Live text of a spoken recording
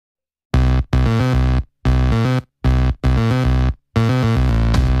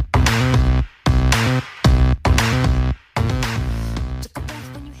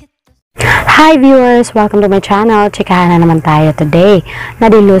Hi viewers! Welcome to my channel. Chikahan na naman tayo today.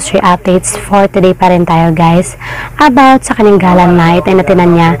 Nadine Lustre updates for today pa rin tayo guys. About sa kanyang gala night na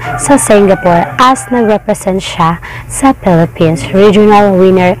natinan niya sa Singapore as nag-represent siya sa Philippines. Regional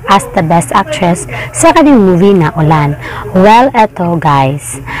winner as the best actress sa kanyang movie na Ulan. Well, eto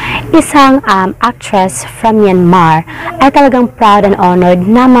guys. Isang actress from Myanmar ay talagang proud and honored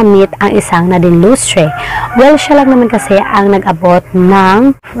na ma-meet ang isang Nadine Lustre. Well, siya lang naman kasi ang nag-abot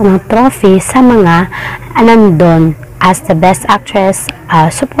ng trophy sa mga nandun as the best actress,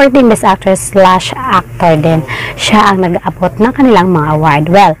 supporting best actress / actor din. Siya ang nag-abot ng kanilang mga award.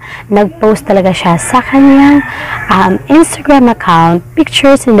 Well, nag-post talaga siya sa kanyang Instagram account,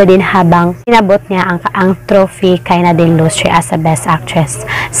 pictures nila din habang inabot niya ang trophy kay Nadine Lustre as the best actress.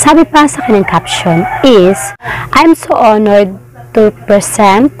 Sabi pa sa kanyang caption is, "I'm so honored to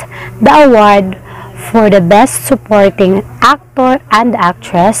present the award for the best supporting actor and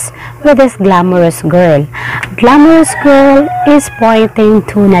actress with this glamorous girl." Glamorous girl is pointing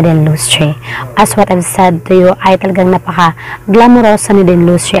to Nadine Lustre. As what I've said to you, ay talagang napaka-glamorous sa Nadine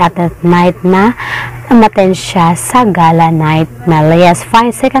Lustre at that night na umattend siya sa gala night na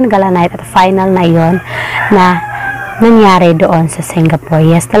second gala night at final na yon na nangyari doon sa Singapore.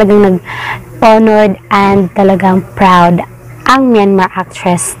 Yes, talagang nag-honored and talagang proud ang Myanmar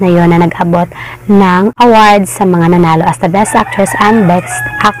Actress na yon na nag-abot ng awards sa mga nanalo as the best actress and best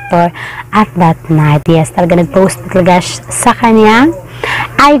actor at that night. Yes, talaga nag-post talaga sa kanyang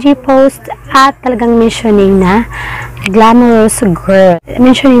IG post at talagang mentioning na glamorous girl.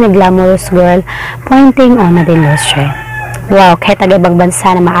 Mentioning na glamorous girl pointing on Nadine Lustre. Wow, kahit taga-ibang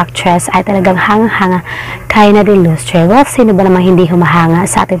bansa na mga actress ay talagang hangang-hanga kay Nadine Lustre. Well, sino ba namang hindi humahanga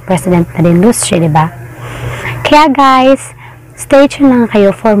sa ating President Nadine Lustre, diba? Kaya guys, stay tuned lang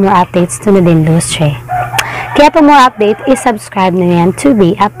kayo for more updates to Nadine Lustre. Kaya for more update, is-subscribe na yan to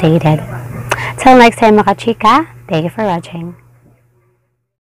be updated. Till next time mga chika, thank you for watching.